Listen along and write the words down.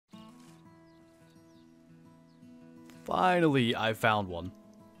Finally, I found one.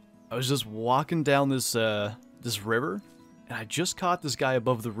 I was just walking down this this river, and I just caught this guy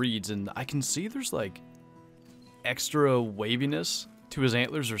above the reeds, and I can see there's like extra waviness to his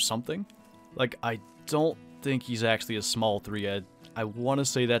antlers or something. Like, I don't think he's actually a small 3. I want to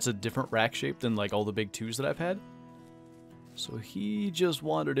say that's a different rack shape than like all the big 2s that I've had. So he just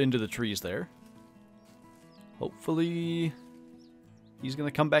wandered into the trees there. Hopefully he's going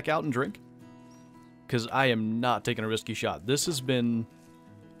to come back out and drink, because I am not taking a risky shot. This has been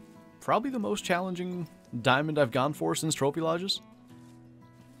probably the most challenging diamond I've gone for since Trophy Lodges.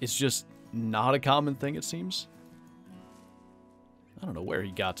 It's just not a common thing, it seems. I don't know where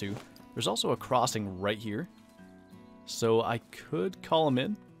he got to. There's also a crossing right here, so I could call him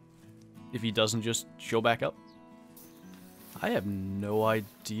in if he doesn't just show back up. I have no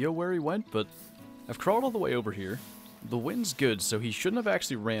idea where he went, but I've crawled all the way over here. The wind's good, so he shouldn't have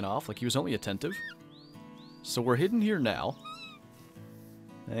actually ran off. Like, he was only attentive. So we're hidden here now.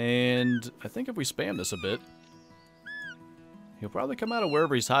 And I think if we spam this a bit, he'll probably come out of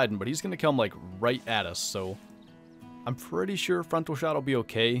wherever he's hiding, but he's going to come, like, right at us. So I'm pretty sure frontal shot will be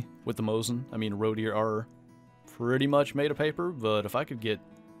okay with the Mosin. I mean, roe deer are pretty much made of paper, but if I could get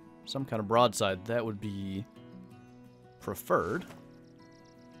some kind of broadside, that would be preferred.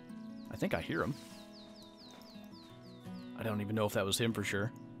 I think I hear him. I don't even know if that was him for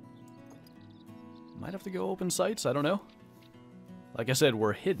sure. Might have to go open sights, I don't know. Like I said,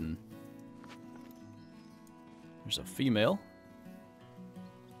 we're hidden. There's a female.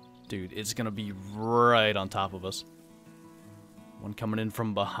 Dude, it's gonna be right on top of us. One coming in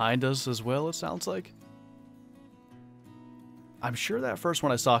from behind us as well, it sounds like. I'm sure that first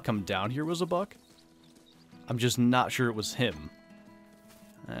one I saw come down here was a buck. I'm just not sure it was him.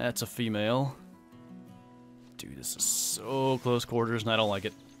 That's a female. Dude, this is so close quarters, and I don't like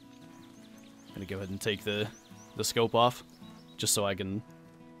it. I'm gonna go ahead and take the scope off, just so I can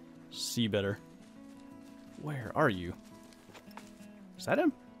see better. Where are you? Is that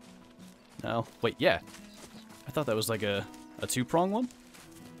him? No. Wait, yeah. I thought that was like a two-prong one.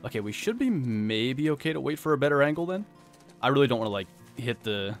 Okay, we should be maybe okay to wait for a better angle then. I really don't want to, like, hit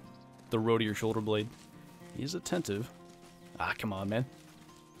the roe to your shoulder blade. He's attentive. Ah, come on, man.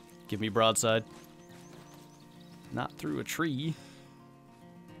 Give me broadside. Not through a tree.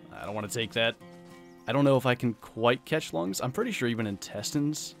 I don't want to take that. I don't know if I can quite catch lungs. I'm pretty sure even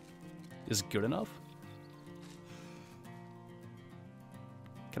intestines is good enough.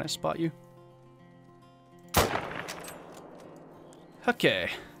 Can I spot you? Okay.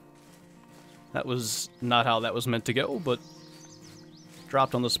 That was not how that was meant to go, but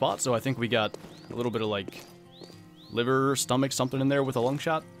dropped on the spot, so I think we got a little bit of, like, liver, stomach, something in there with a lung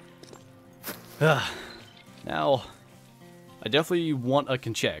shot. Now, I definitely want a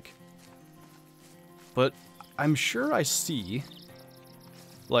can check. But I'm sure I see,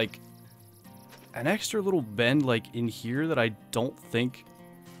 like, an extra little bend, like, in here that I don't think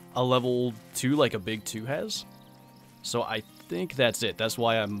a level 2, like a big 2 has. So I think that's it. That's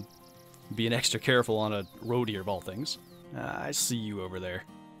why I'm being extra careful on a roe deer of all things. I see you over there.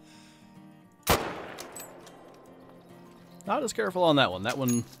 Not as careful on that one. That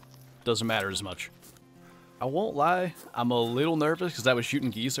one doesn't matter as much. I won't lie, I'm a little nervous because I was shooting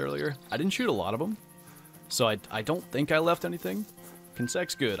geese earlier. I didn't shoot a lot of them, so I don't think I left anything.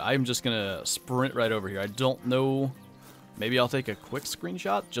 Consec's good. I'm just going to sprint right over here. I don't know. Maybe I'll take a quick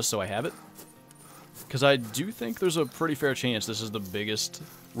screenshot just so I have it. Because I do think there's a pretty fair chance this is the biggest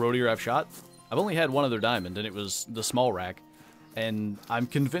roe deer I've shot. I've only had one other diamond, and it was the small rack. And I'm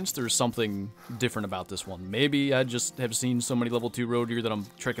convinced there's something different about this one. Maybe I just have seen so many level 2 roe deer that I'm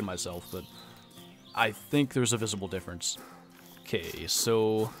tricking myself, but I think there's a visible difference. Okay,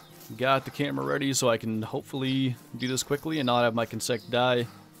 so got the camera ready so I can hopefully do this quickly and not have my consec die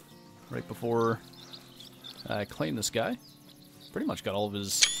right before I claim this guy. Pretty much got all of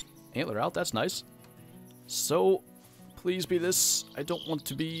his antler out. That's nice. So, please be this. I don't want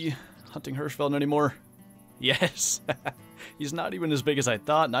to be hunting Hirschfeld anymore. Yes. He's not even as big as I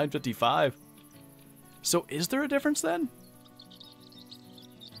thought. 955. So, is there a difference then?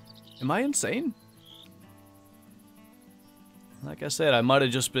 Am I insane? Like I said, I might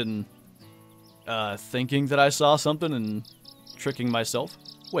have just been thinking that I saw something and tricking myself.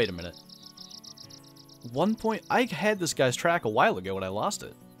 Wait a minute. I had this guy's track a while ago and I lost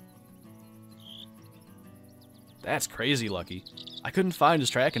it. That's crazy lucky. I couldn't find his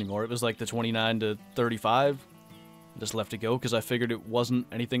track anymore. It was like the 29 to 35. I just left it go because I figured it wasn't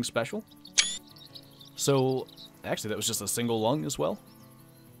anything special. So, actually that was just a single lung as well.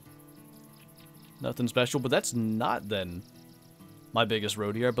 Nothing special, but that's not then my biggest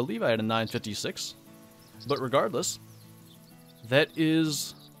roe deer. I believe I had a 956. But regardless, that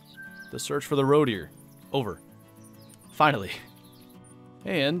is the search for the road deer. Over. Finally.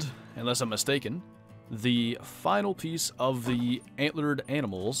 And, unless I'm mistaken, the final piece of the antlered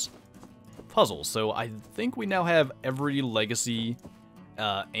animals puzzle. So I think we now have every legacy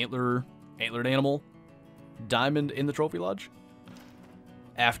antlered animal diamond in the Trophy Lodge.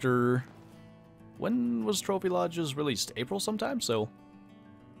 After, when was Trophy Lodges released? April sometime, so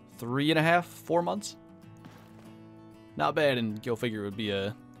 3.5, 4 months. Not bad, and go figure it would be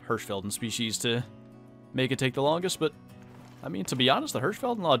a Hirschfelden species to make it take the longest, but I mean, to be honest, the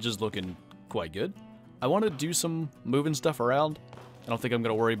Hirschfelden Lodge is looking quite good. I want to do some moving stuff around. I don't think I'm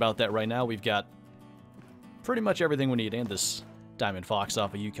going to worry about that right now. We've got pretty much everything we need, and this diamond fox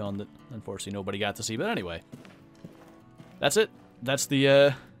off of Yukon that unfortunately nobody got to see. But anyway, that's it. That's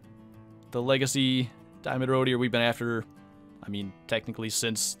the legacy diamond road deer we've been after, I mean, technically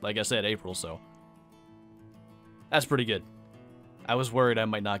since, like I said, April, so that's pretty good. I was worried I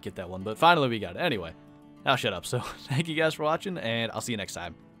might not get that one, but finally we got it. Anyway, I'll shut up. So thank you guys for watching, and I'll see you next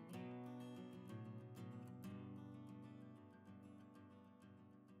time.